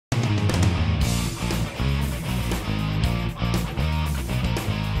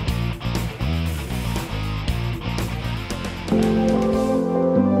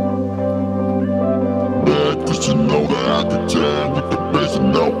out the 10 with the bass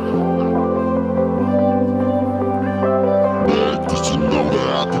and no. Bad, 'cause you know that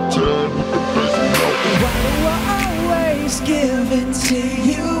out the 10 with the bass and no. Why do I always give it to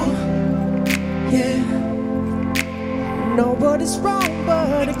you? Yeah. Nobody's wrong,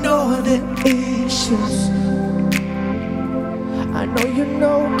 but ignore the issues. I know you're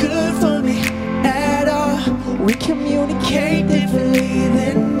no good for me at all. We communicate differently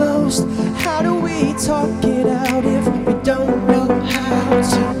than most. How do we talk it out if we don't know how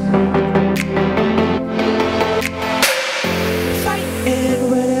to? Fighting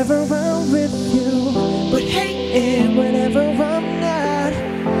whenever I'm with you, but hating whenever I'm not.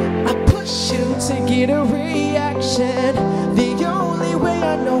 I push you to get a reaction, the only way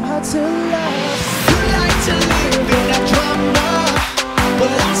I know how to love. You like to live in a drama,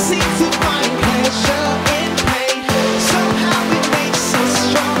 but I seem to find pleasure in pain. Somehow it makes us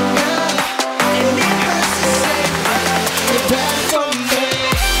stronger, and it hurts to say you're bad for me.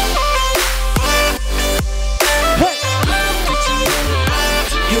 Hey.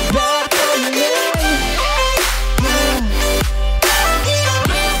 You're bad for me.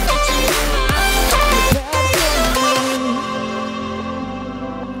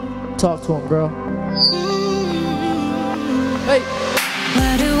 Talk to him, girl. Hey.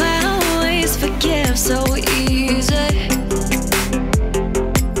 Why do I always forgive so easy?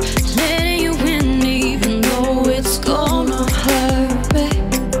 Letting you in even though it's gonna hurt me.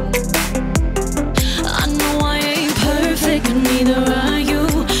 I know I ain't perfect and neither are you,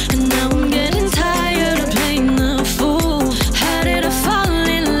 and now I'm getting tired of playing the fool. How did I fall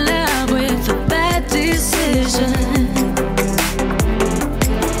in love with a bad decision?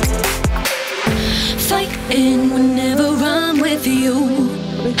 Fighting whenever I'm with you,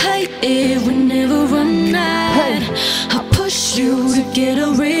 hate it whenever I'm not. I push you to get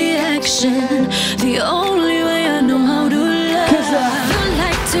a reaction, the only way I know how to love. You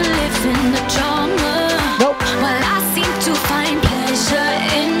like to live in the drama, while I seem to find pleasure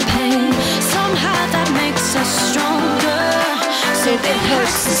in pain. Somehow that makes us stronger, so it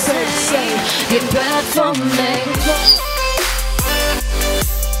hurts to say you're bad for me.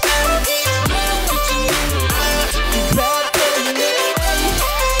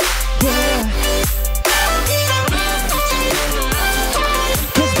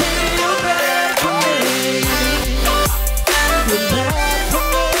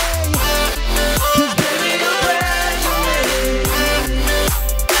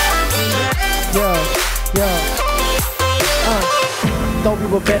 Thought we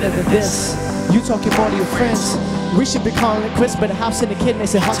were better than this. You talking more to your friends. We should be calling it quits, but the house and the kid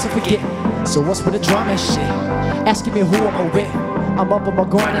makes it hard to forget. So what's with the drama and shit? Asking me who am I with? I'm up on my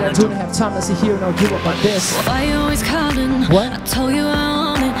grind and I don't have time to sit here and argue about this. Why you always calling? What? I told you I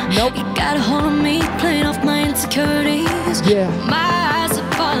want it. Nope. You got a hold on me, playing off my insecurities. Yeah. My eyes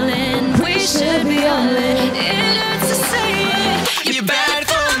are falling. We should be all in. It hurts to say it. You're bad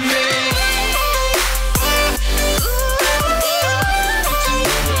for me.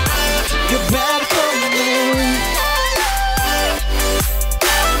 You're bad for me.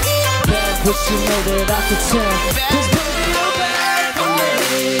 Bad, but you know that I can tell. 'Cause baby, you're bad for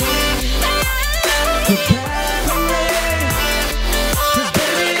me. You're bad for me. 'Cause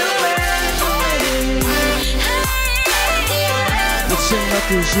baby, you're bad for me. But you know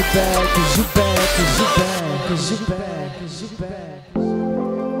 'cause you bad, 'cause you bad, 'cause you bad, 'cause you bad, 'cause you bad.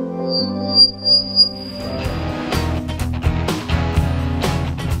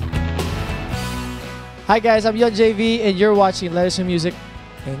 Hi guys, I'm Young JV and you're watching Letters from Music.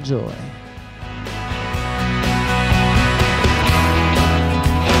 Enjoy.